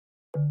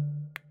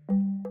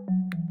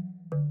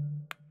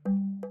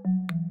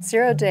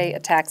Zero-day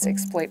attacks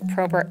exploit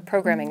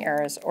programming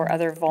errors or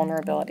other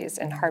vulnerabilities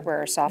in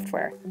hardware or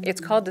software. It's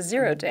called a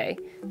zero-day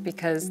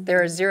because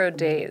there are 0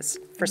 days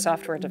for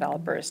software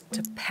developers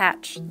to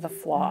patch the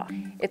flaw.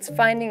 It's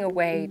finding a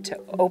way to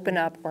open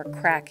up or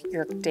crack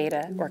your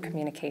data or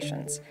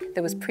communications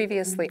that was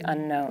previously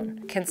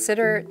unknown.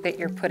 Consider that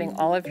you're putting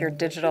all of your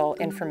digital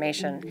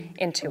information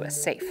into a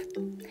safe.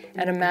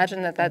 And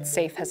imagine that that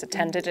safe has a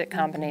 10-digit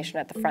combination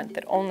at the front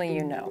that only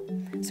you know.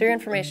 So your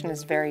information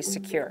is very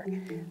secure.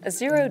 A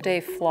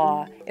zero-day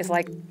flaw is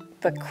like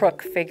the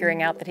crook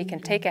figuring out that he can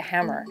take a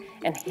hammer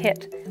and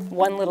hit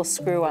one little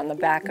screw on the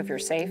back of your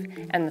safe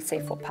and the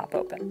safe will pop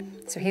open.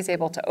 So he's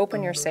able to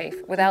open your safe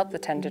without the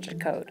 10-digit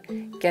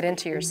code, get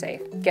into your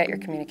safe, get your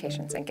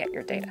communications, and get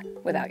your data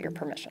without your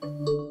permission.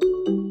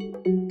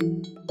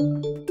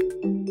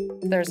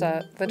 There's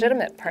a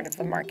legitimate part of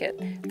the market.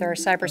 There are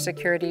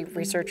cybersecurity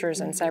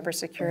researchers and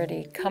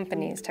cybersecurity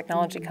companies,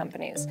 technology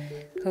companies,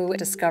 who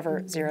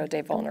discover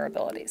zero-day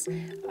vulnerabilities.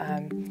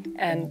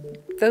 And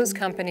those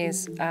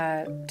companies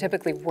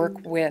typically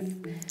work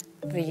with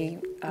the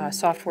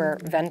software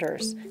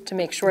vendors to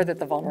make sure that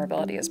the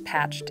vulnerability is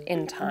patched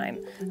in time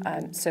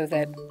so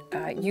that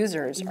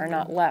users are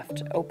not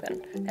left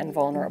open and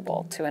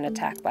vulnerable to an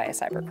attack by a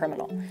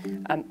cybercriminal.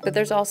 But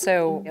there's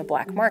also a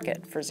black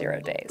market for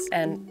 0 days.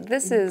 And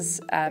this is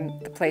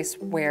the place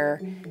where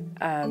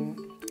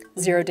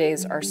 0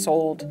 days are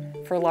sold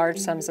for large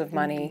sums of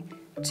money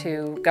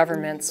to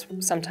governments,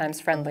 sometimes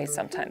friendly,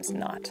 sometimes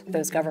not.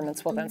 Those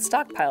governments will then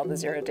stockpile the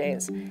 0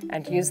 days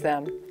and use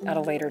them at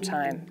a later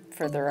time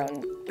for their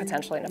own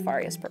potentially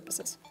nefarious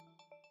purposes.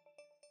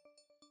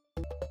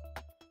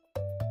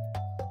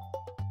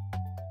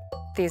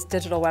 These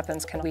digital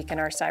weapons can weaken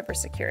our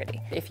cybersecurity.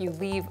 If you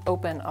leave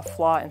open a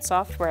flaw in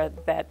software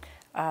that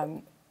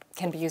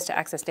can be used to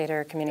access data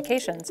or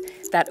communications,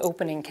 that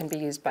opening can be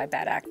used by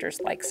bad actors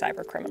like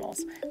cyber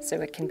criminals. So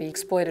it can be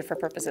exploited for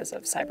purposes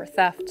of cyber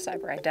theft,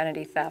 cyber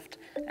identity theft,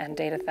 and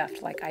data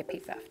theft like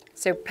IP theft.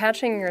 So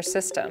patching your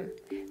system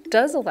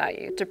does allow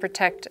you to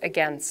protect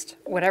against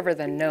whatever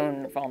the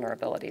known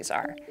vulnerabilities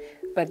are,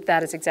 but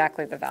that is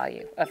exactly the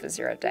value of a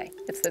 0 day.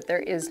 It's that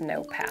there is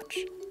no patch.